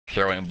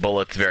throwing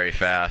bullets very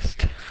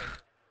fast.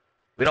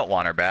 We don't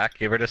want her back.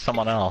 Give her to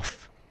someone else.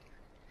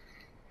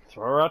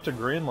 Throw her out to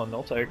Greenland,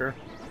 they'll take her.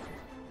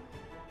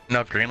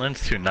 No,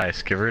 Greenland's too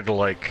nice. Give her to,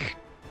 like...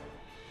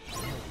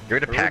 Give her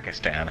to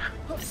Pakistan.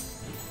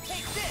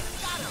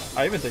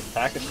 I even think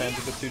Pakistan's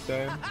a bit too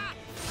tame.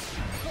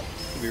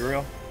 To be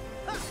real.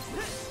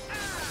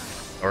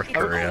 North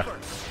Korea.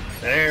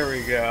 There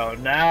we go.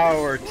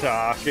 Now we're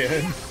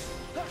talking.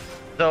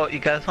 So, you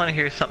guys want to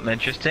hear something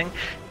interesting?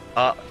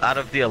 Out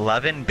of the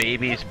 11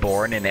 babies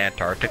born in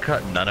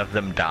Antarctica, none of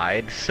them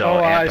died, so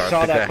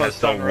Antarctica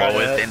has the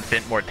lowest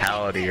infant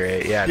mortality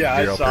rate. Yeah,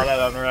 I saw that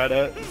on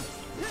Reddit.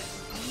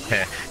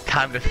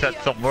 Time to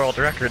set some world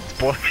records,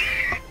 boy.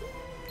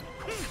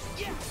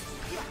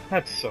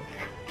 That's so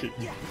fucking...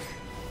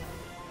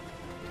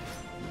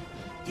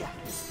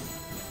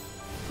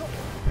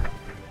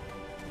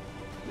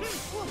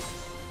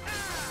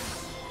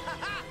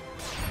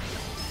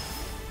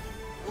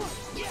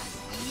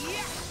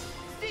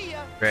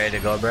 Ready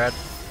to go, Brad?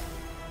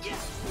 Here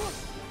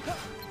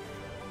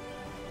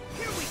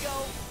we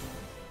go.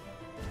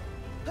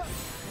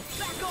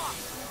 Back off.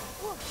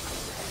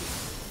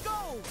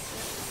 Go.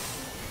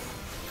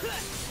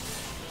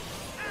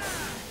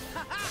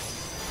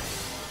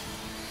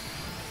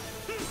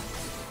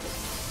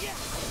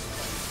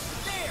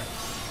 There.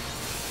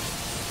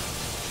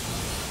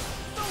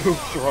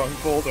 Oops, wrong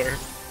folder.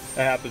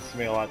 That happens to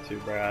me a lot too,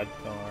 Brad.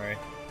 Don't worry.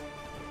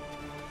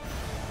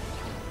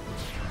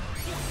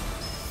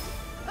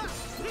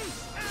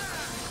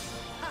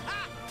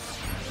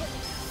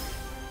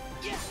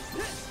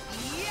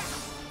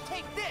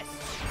 Take this.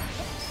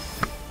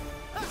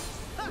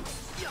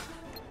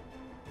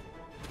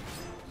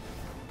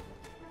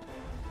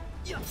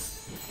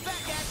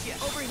 Back at you.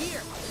 Over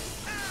here.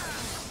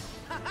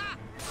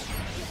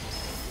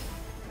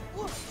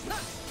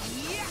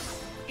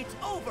 It's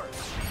over.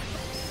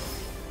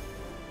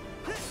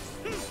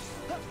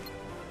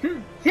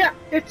 Yeah,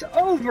 it's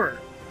over.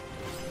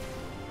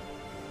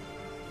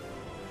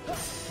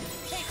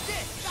 Take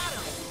this. Got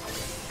him.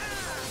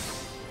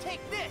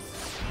 Take this.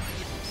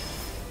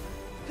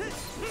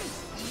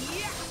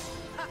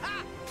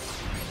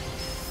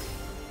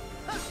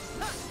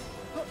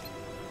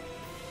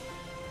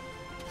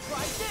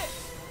 Try this.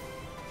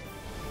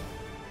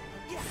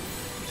 Yeah.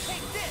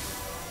 Take this.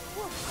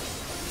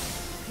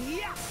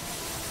 Yeah.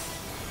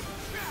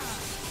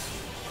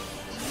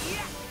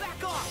 Yeah.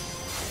 Back off.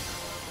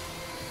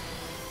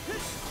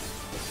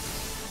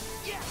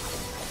 Yeah.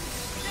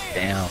 There.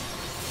 Damn.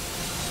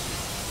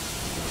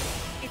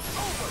 It's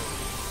over.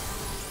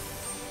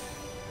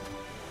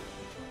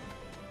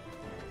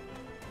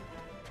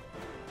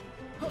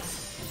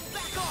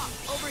 Back off!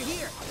 Over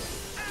here!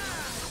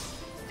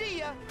 See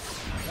ya!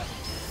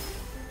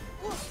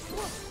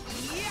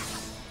 Yeah!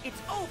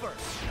 It's over!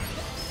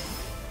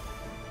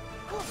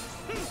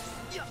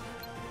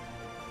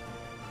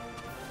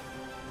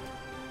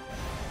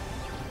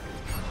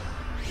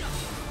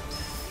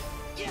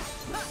 Yeah!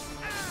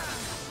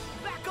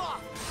 Back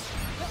off!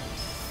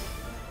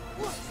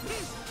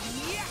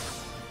 Yeah!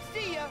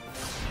 See ya!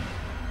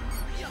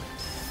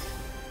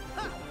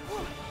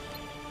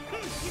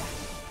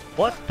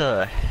 What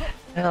the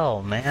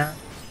hell, man?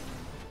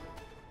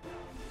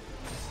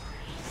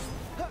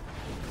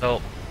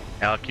 So,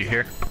 Alec, you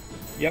here?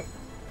 Yep.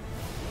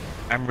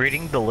 I'm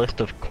reading the list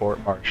of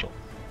court-martials.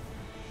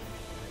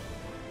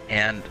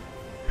 And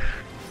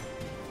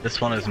this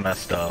one is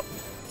messed up.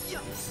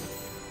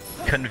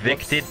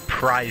 Convicted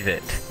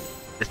private.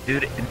 This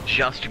dude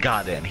just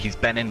got in. He's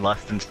been in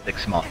less than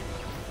 6 months.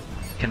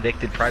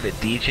 Convicted private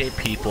DJ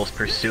Peoples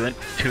pursuant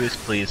to his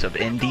pleas of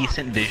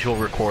indecent visual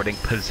recording,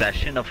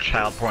 possession of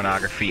child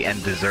pornography,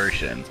 and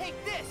desertion.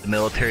 The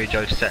military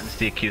judge sentenced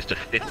the accused to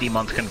 50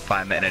 months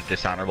confinement and a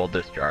dishonorable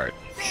discharge.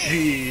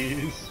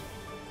 Jeez.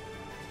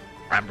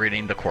 I'm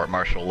reading the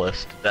court-martial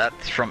list.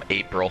 That's from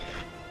April.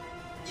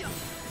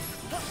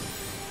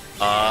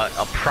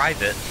 A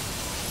private,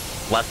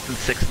 less than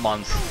 6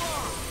 months,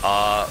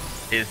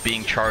 is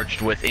being charged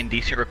with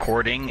indecent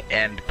recording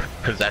and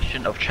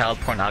possession of child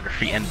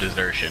pornography and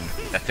desertion.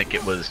 I think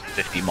it was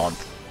 50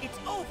 months. It's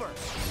over.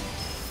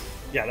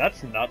 Yeah,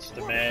 that's nuts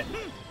to me.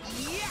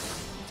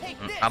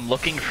 I'm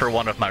looking for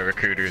one of my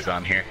recruiters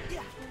on here,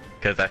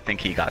 because I think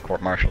he got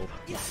court-martialed.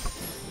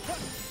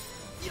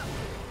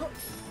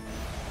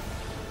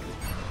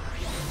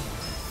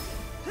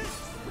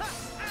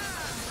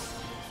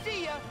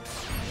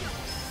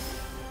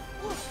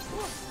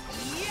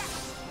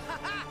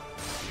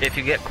 If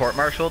you get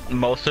court-martialed,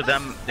 most of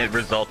them, it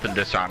results in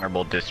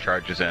dishonorable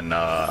discharges and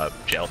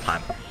jail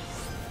time.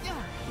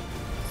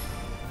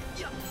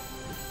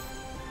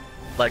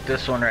 Like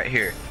this one right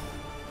here.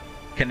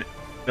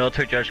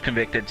 Military judge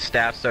convicted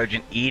Staff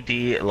Sergeant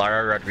E.D.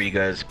 Lara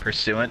Rodriguez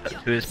pursuant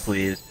to his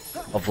pleas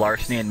of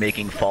larceny and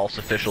making false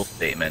official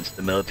statements.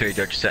 The military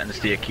judge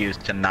sentenced the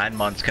accused to 9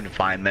 months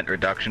confinement,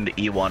 reduction to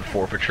E1,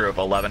 forfeiture of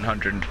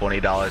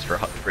 $1,120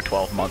 for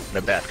 12 months, and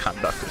a bad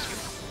conduct.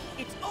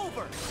 It's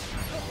over.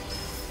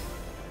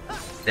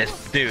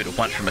 This dude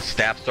went from a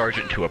staff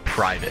sergeant to a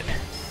private.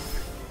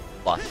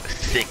 lost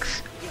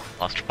 6,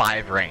 lost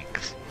 5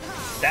 ranks.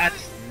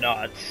 That's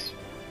nuts.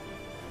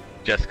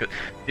 Just 'cause,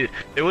 dude,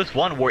 there was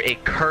one where a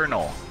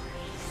colonel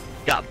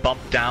got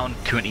bumped down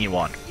to an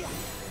E1.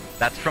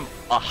 That's from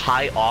a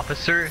high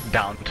officer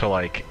down to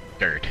like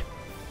dirt.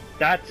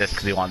 That's Just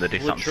because he wanted to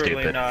do something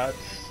literally stupid. nuts.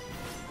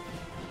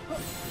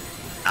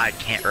 I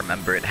can't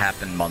remember, it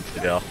happened months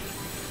ago.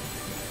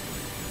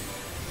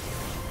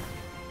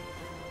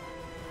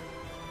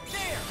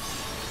 There.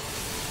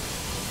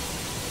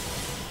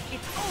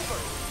 It's over.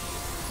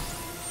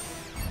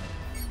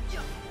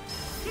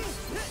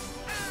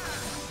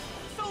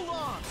 So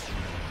long.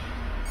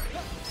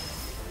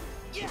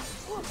 Yeah.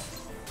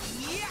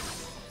 Yeah.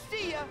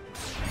 See ya.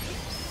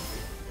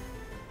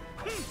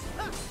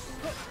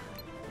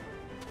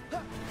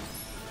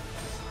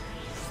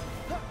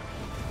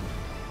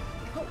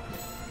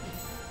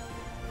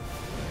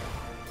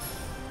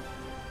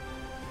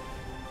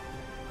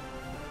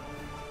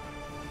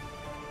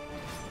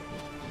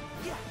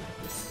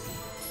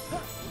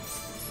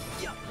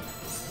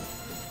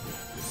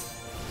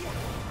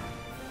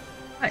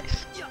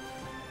 Nice.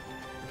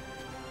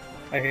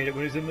 I hate it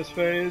when he's in this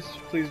phase.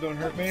 Please don't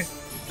hurt me.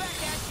 Back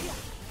at ya.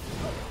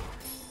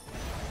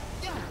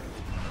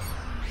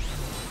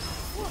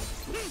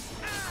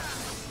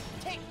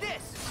 Take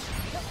this.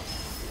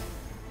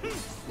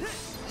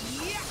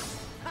 Yeah.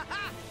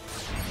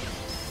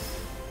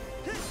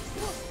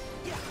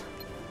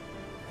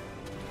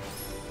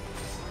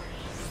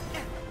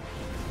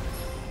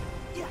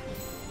 Yeah. Yeah.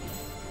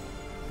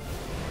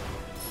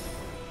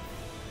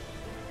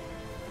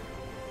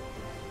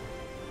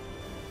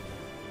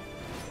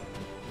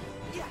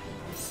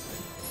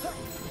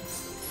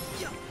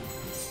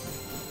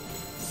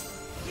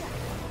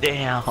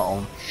 Damn.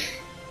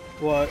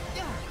 What?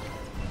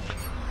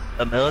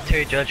 A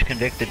military judge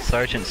convicted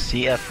Sergeant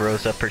C.F.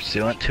 Rosa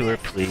pursuant to her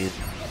pleas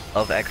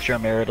of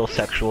extramarital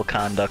sexual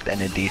conduct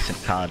and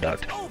indecent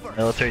conduct.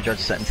 Military judge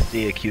sentenced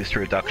the accused to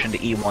reduction to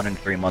E1 and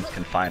 3 months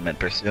confinement.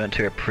 Pursuant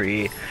to a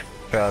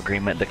pre-trial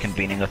agreement, the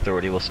convening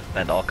authority will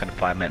suspend all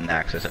confinement and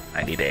access of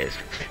 90 days.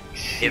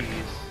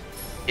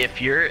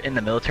 If you're in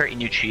the military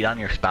and you cheat on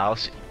your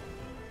spouse,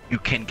 you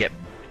can get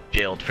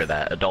jailed for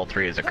that.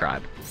 Adultery is a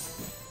crime.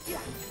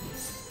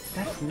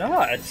 That's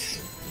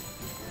nuts.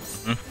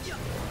 Mhm.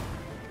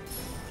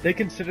 They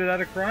consider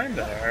that a crime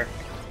there.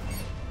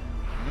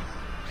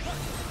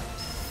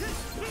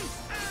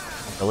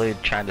 I'm really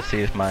trying to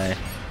see if my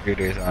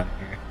reader's on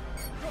here.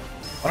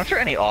 I wonder if there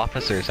are any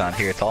officers on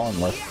here. It's all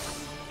enlisted.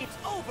 It's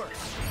over.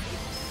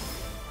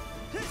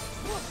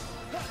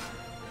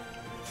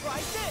 Try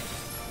this.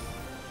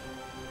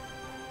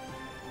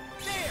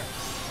 There.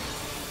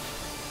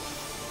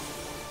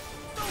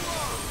 So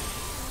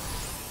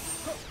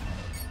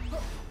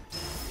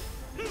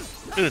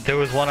long. Dude, there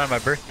was one on my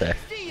birthday.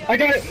 See ya. I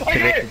got it! I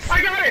got it!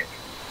 I got it!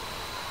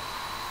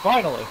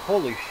 Finally.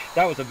 Holy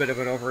that was a bit of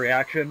an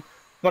overreaction.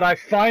 But I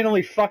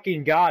finally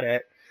fucking got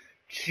it.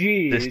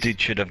 Jeez. This dude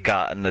should have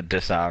gotten the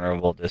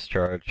dishonorable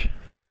discharge.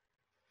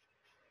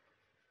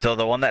 So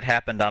the one that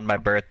happened on my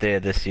birthday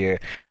this year,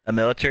 a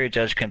military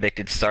judge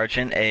convicted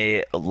Sergeant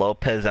A.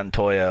 Lopez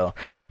Antoyo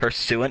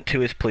pursuant to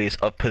his pleas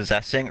of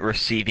possessing,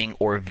 receiving,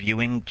 or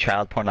viewing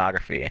child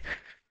pornography.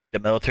 The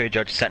military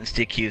judge sentenced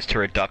the accused to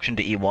reduction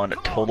to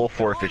E1, total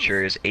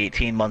forfeitures,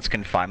 18 months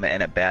confinement,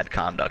 and a bad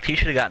conduct. He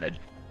should have gotten a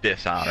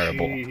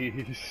dishonorable.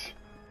 Jeez.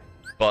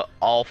 But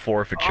all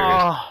forfeitures.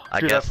 Oh, I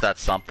dude, guess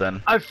that's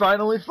something. I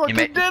finally fucking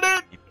may- did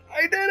it!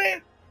 I did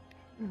it!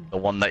 The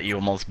one that you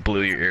almost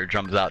blew your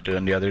eardrums out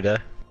doing the other day.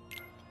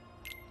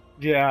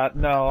 Yeah,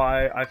 no,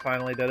 I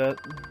finally did it.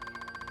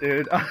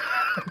 Dude,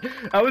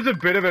 that was a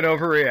bit of an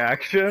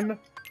overreaction,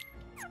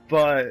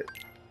 but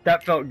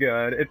that felt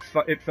good. It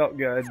felt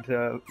good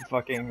to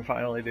fucking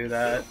finally do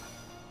that.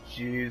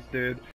 Jeez, dude.